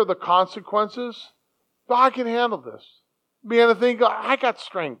have a fear of the consequences. God can handle this. Began to think, I got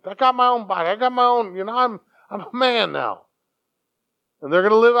strength. I got my own body. I got my own, I'm a man now. And they're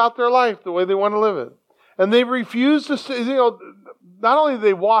going to live out their life the way they want to live it. And they refuse to say, not only do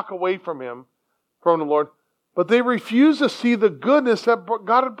they walk away from Him, from the Lord, but they refuse to see the goodness that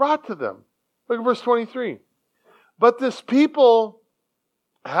God had brought to them. Look at verse 23. But this people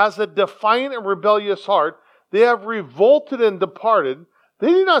has a defiant and rebellious heart. They have revolted and departed. They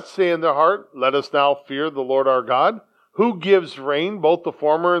do not say in their heart, let us now fear the Lord our God, who gives rain, both the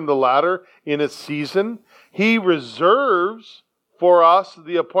former and the latter, in its season. He reserves for us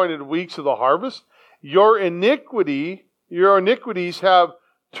the appointed weeks of the harvest. Your iniquities have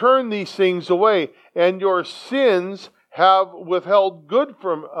turned these things away, and your sins have withheld good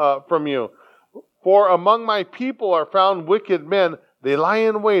from you. For among my people are found wicked men. They lie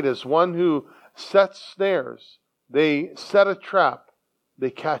in wait as one who sets snares. They set a trap.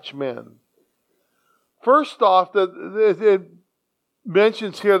 They catch men. First off, it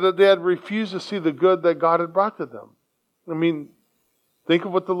mentions here that they had refused to see the good that God had brought to them. I mean, think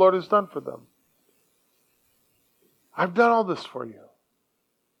of what the Lord has done for them. I've done all this for you.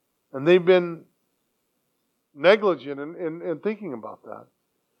 And they've been negligent in thinking about that.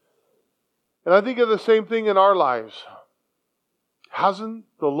 And I think of the same thing in our lives. Hasn't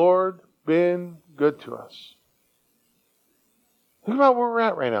the Lord been good to us? Think about where we're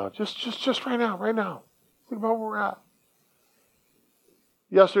at right now. Just right now. Think about where we're at.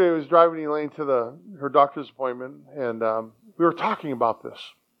 Yesterday I was driving Elaine to her doctor's appointment, and we were talking about this.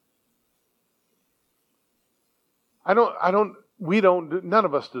 None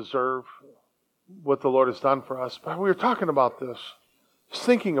of us deserve what the Lord has done for us, but we were talking about this, just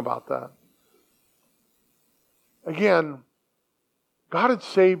thinking about that. Again, God had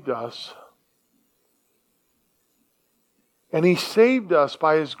saved us, and He saved us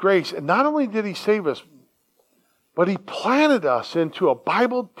by His grace. And not only did He save us, but He planted us into a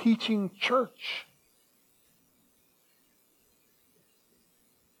Bible-teaching church.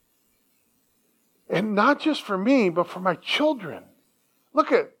 And not just for me, but for my children.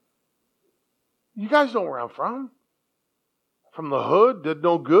 Look at, you guys know where I'm from. From the hood, did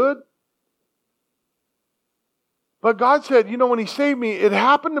no good. But God said, when He saved me, it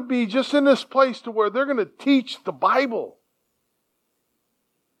happened to be just in this place to where they're going to teach the Bible.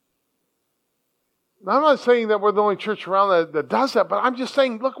 Now, I'm not saying that we're the only church around that does that, but I'm just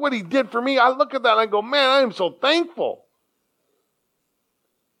saying, look what He did for me. I look at that and I go, man, I am so thankful.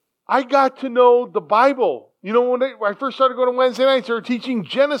 I got to know the Bible. When I first started going to Wednesday nights, they were teaching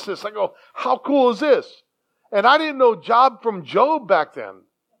Genesis. I go, how cool is this? And I didn't know Job from Job back then.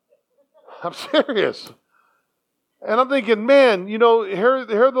 I'm serious. And I'm thinking, man, here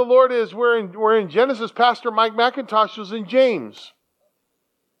the Lord is. We're in Genesis. Pastor Mike McIntosh was in James.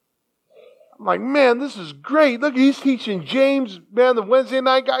 I'm like, man, this is great. Look, he's teaching James. Man, the Wednesday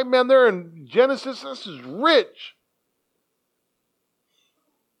night guy, man, they're in Genesis. This is rich.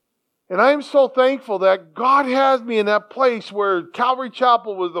 And I'm so thankful that God has me in that place where Calvary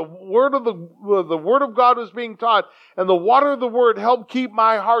Chapel was the Word of God was being taught, and the water of the Word helped keep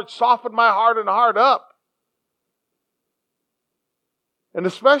my heart, soften my heart and heart up. And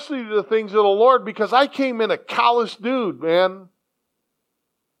especially to the things of the Lord, because I came in a callous dude, man.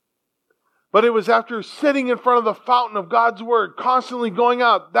 But it was after sitting in front of the fountain of God's Word, constantly going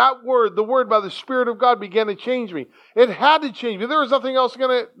out, that Word, the Word by the Spirit of God began to change me. It had to change me. There was nothing else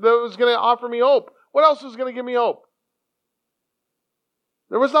that was going to offer me hope. What else was going to give me hope?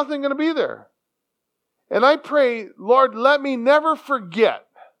 There was nothing going to be there. And I pray, Lord, let me never forget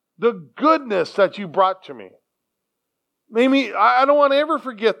the goodness that you brought to me. Maybe I don't want to ever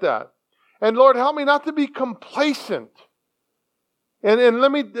forget that. And Lord, help me not to be complacent. And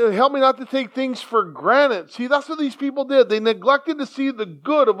help me not to take things for granted. See, that's what these people did. They neglected to see the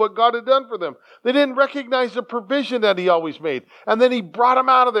good of what God had done for them. They didn't recognize the provision that He always made. And then He brought them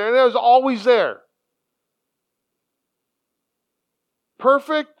out of there, and it was always there.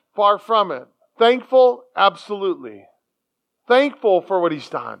 Perfect? Far from it. Thankful? Absolutely. Thankful for what He's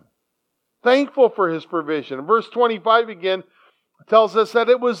done. Thankful for His provision. Verse 25 again tells us that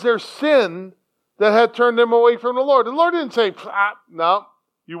it was their sin that had turned them away from the Lord. The Lord didn't say, no,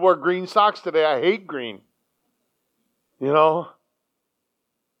 you wore green socks today. I hate green. You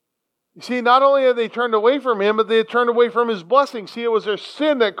see, not only had they turned away from Him, but they had turned away from His blessings. See, it was their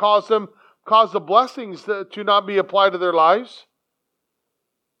sin that caused the blessings to not be applied to their lives.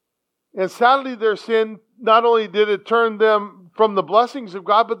 And sadly, their sin, not only did it turn them from the blessings of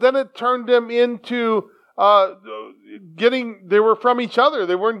God, but then it turned them into they were from each other.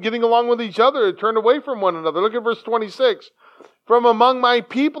 They weren't getting along with each other. It turned away from one another. Look at verse 26. From among my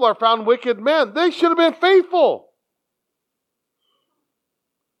people are found wicked men. They should have been faithful.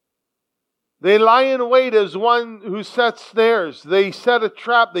 They lie in wait as one who sets snares. They set a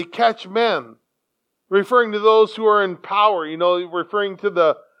trap. They catch men. referring to those who are in power, referring to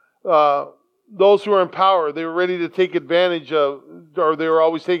those who are in power. They were ready to take advantage of, or they were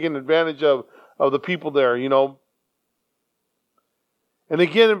always taking advantage of the people there, And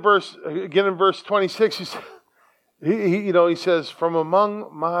again in verse 26, he says, from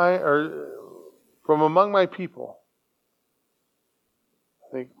among my people.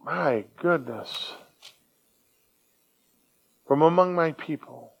 I think, my goodness. From among my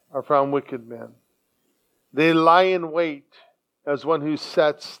people are found wicked men. They lie in wait as one who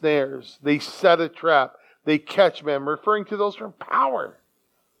sets snares. They set a trap. They catch men, referring to those from power.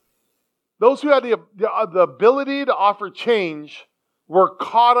 Those who had the ability to offer change were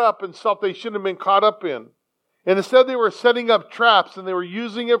caught up in stuff they shouldn't have been caught up in. And instead they were setting up traps and they were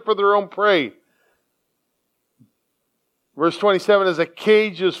using it for their own prey. Verse 27, as a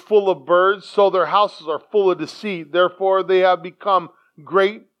cage is full of birds, so their houses are full of deceit. Therefore they have become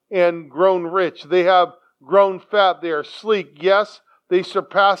great and grown rich. They have grown fat. They are sleek. Yes, they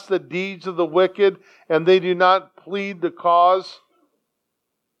surpass the deeds of the wicked, and they do not plead the cause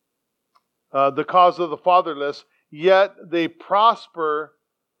of the fatherless. Yet they prosper,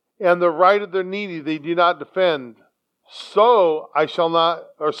 and the right of the needy they do not defend. Shall I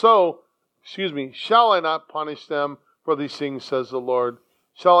not punish them for these things, says the Lord?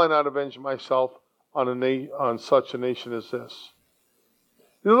 Shall I not avenge myself on such a nation as this?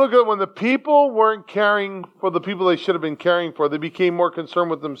 You look at when the people weren't caring for the people they should have been caring for, they became more concerned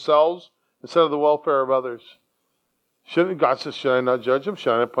with themselves instead of the welfare of others. God says, should I not judge them?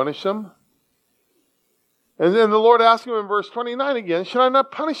 Should I not punish them? And then the Lord asked him in verse 29 again, should I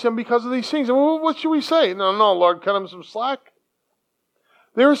not punish them because of these things? And what should we say? No, Lord, cut them some slack.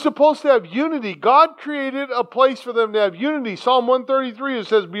 They were supposed to have unity. God created a place for them to have unity. Psalm 133, it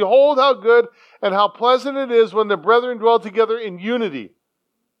says, behold how good and how pleasant it is when the brethren dwell together in unity.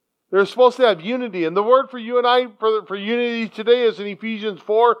 They're supposed to have unity. And the word for you and I, for unity today is in Ephesians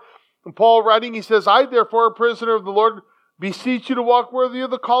 4. And Paul writing, he says, I therefore, a prisoner of the Lord, beseech you to walk worthy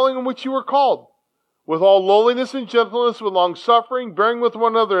of the calling in which you were called, with all lowliness and gentleness, with long suffering, bearing with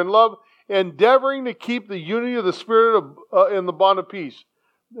one another in love, endeavoring to keep the unity of the Spirit in the bond of peace.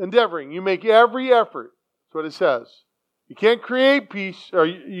 Endeavoring. You make every effort. That's what it says. You can't create peace, or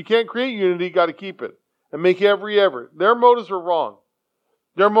you can't create unity, you got to keep it. And make every effort. Their motives were wrong.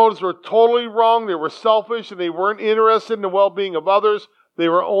 Their motives were totally wrong. They were selfish, and they weren't interested in the well-being of others. They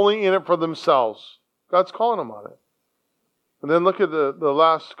were only in it for themselves. God's calling them on it. And then look at the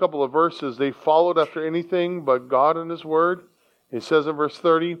last couple of verses. They followed after anything but God and His Word. It says in verse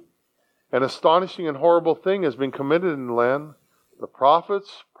 30, an astonishing and horrible thing has been committed in the land. The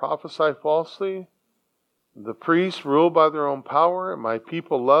prophets prophesy falsely. The priests rule by their own power, and my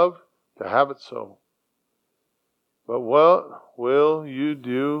people love to have it so. But what will you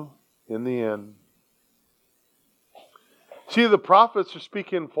do in the end? See, the prophets are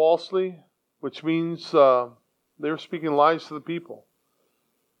speaking falsely, which means they were speaking lies to the people.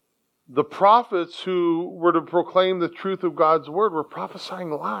 The prophets who were to proclaim the truth of God's word were prophesying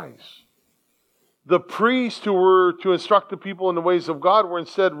lies. The priests who were to instruct the people in the ways of God were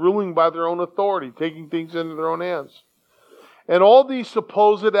instead ruling by their own authority, taking things into their own hands. And all these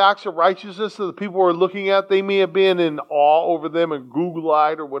supposed acts of righteousness that the people were looking at, they may have been in awe over them and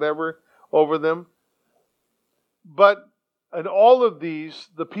Google-eyed or whatever over them. But in all of these,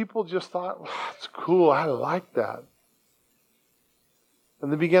 the people just thought, that's cool, I like that.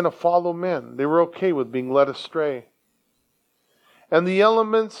 And they began to follow men. They were okay with being led astray. And the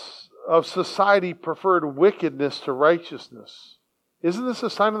elements of society preferred wickedness to righteousness. Isn't this a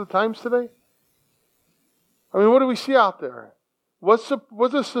sign of the times today? I mean, what do we see out there? What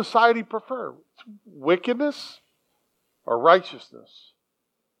does society prefer? Wickedness or righteousness?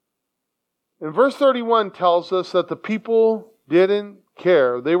 And verse 31 tells us that the people didn't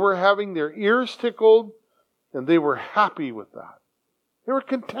care. They were having their ears tickled, and they were happy with that. They were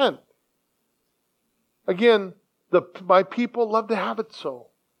content. Again, my people love to have it so.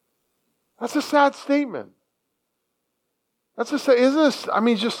 That's a sad statement. It's just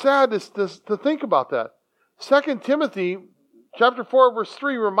sad to think about that. 2 Timothy chapter 4, verse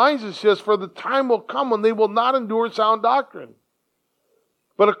 3 reminds us, says, for the time will come when they will not endure sound doctrine.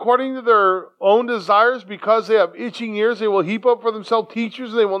 But according to their own desires, because they have itching ears, they will heap up for themselves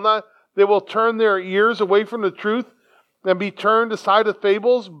teachers. They will turn their ears away from the truth and be turned aside to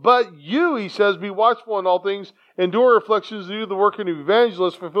fables. But you, he says, be watchful in all things, endure afflictions, do the work of an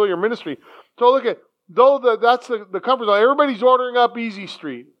evangelist, fulfill your ministry. So look at, that's the comfort zone. Everybody's ordering up Easy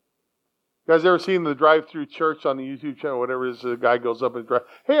Street. You guys ever seen the drive-through church on the YouTube channel? Whatever it is, the guy goes up and drives.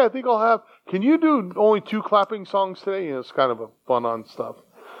 Hey, I think can you do only 2 clapping songs today? It's kind of a fun on stuff.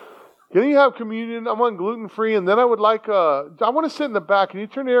 Can you have communion? I want gluten-free, and then I would like, I want to sit in the back. Can you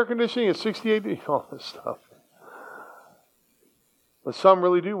turn the air conditioning at 68? All this stuff. But some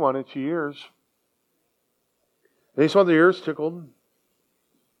really do want itchy ears. They just want their ears tickled.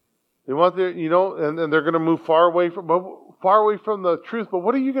 They want their, and they're going to move far away from the truth. But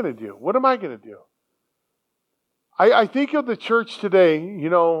what are you going to do? What am I going to do? I think of the church today.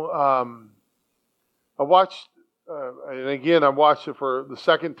 I watched, and again, I watched it for the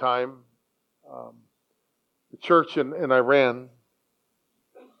second time. The church in Iran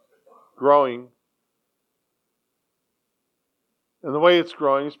growing. And the way it's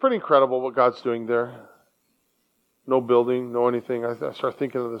growing, it's pretty incredible what God's doing there. No building, no anything. I start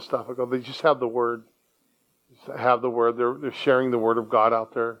thinking of this stuff. I go, they just have the Word. Just have the Word. They're sharing the Word of God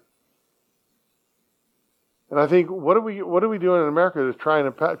out there. And I think, what are we doing in America to try and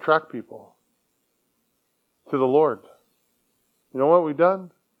attract people to the Lord? You know what we've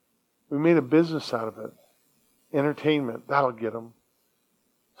done? We made a business out of it. Entertainment, that'll get them.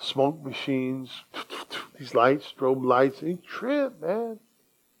 Smoke machines, these lights, strobe lights. Hey, trip, man.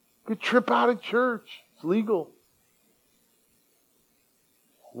 Good trip out of church. It's legal.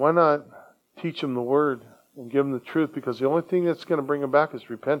 Why not teach them the Word and give them the truth? Because the only thing that's going to bring them back is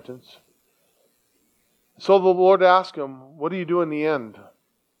repentance. So the Lord asked him, what do you do in the end?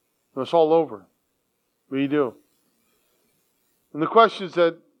 When it's all over. What do you do? And the question is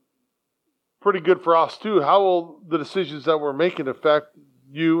that pretty good for us too. How will the decisions that we're making affect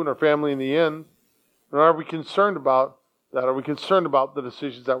you and our family in the end? And are we concerned about that? Are we concerned about the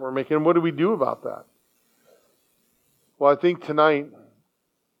decisions that we're making? And what do we do about that? Well, I think tonight,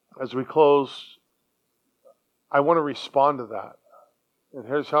 as we close, I want to respond to that. And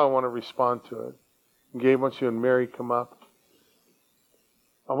here's how I want to respond to it. And Gabe, once you and Mary come up.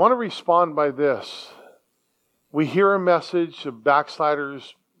 I want to respond by this. We hear a message of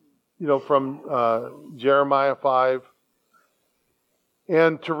backsliders, from Jeremiah 5.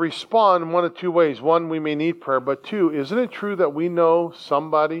 And to respond in one of two ways. One, we may need prayer. But two, isn't it true that we know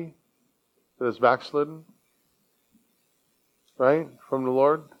somebody that is backslidden? Right? From the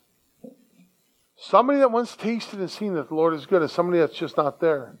Lord? Somebody that once tasted and seen that the Lord is good, and somebody that's just not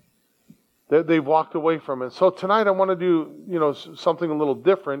there. They've walked away from it. So tonight I want to do, something a little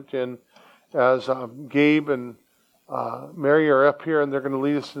different. And as Gabe and Mary are up here, and they're going to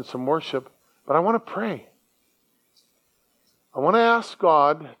lead us in some worship. But I want to pray. I want to ask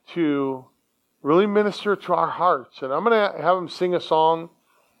God to really minister to our hearts. And I'm going to have him sing a song.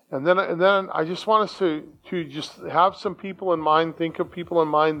 And then I just want us to just have some people in mind, think of people in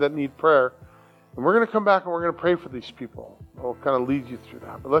mind that need prayer. And we're going to come back and we're going to pray for these people. We'll kind of lead you through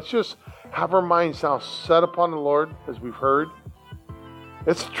that. But let's just have our minds now set upon the Lord, as we've heard.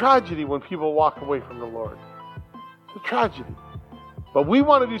 It's a tragedy when people walk away from the Lord. It's a tragedy. But we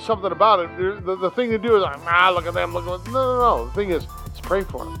want to do something about it. The thing to do is, look at them, look at them. No. The thing is, let's pray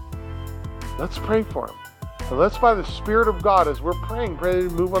for them. Let's pray for them. And let's, by the Spirit of God, as we're praying, pray to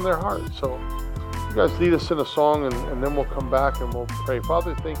move on their hearts. So you guys lead us in a song, and then we'll come back and we'll pray.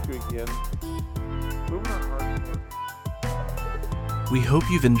 Father, thank you again. Move in our hearts, Lord. We hope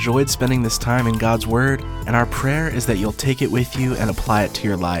you've enjoyed spending this time in God's Word, and our prayer is that you'll take it with you and apply it to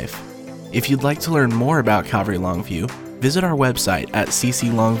your life. If you'd like to learn more about Calvary Longview, visit our website at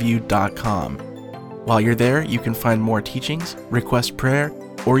cclongview.com. While you're there, you can find more teachings, request prayer,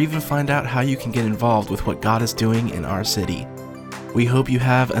 or even find out how you can get involved with what God is doing in our city. We hope you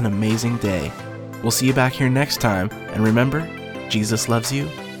have an amazing day. We'll see you back here next time, and remember, Jesus loves you,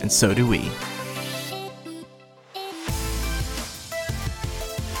 and so do we.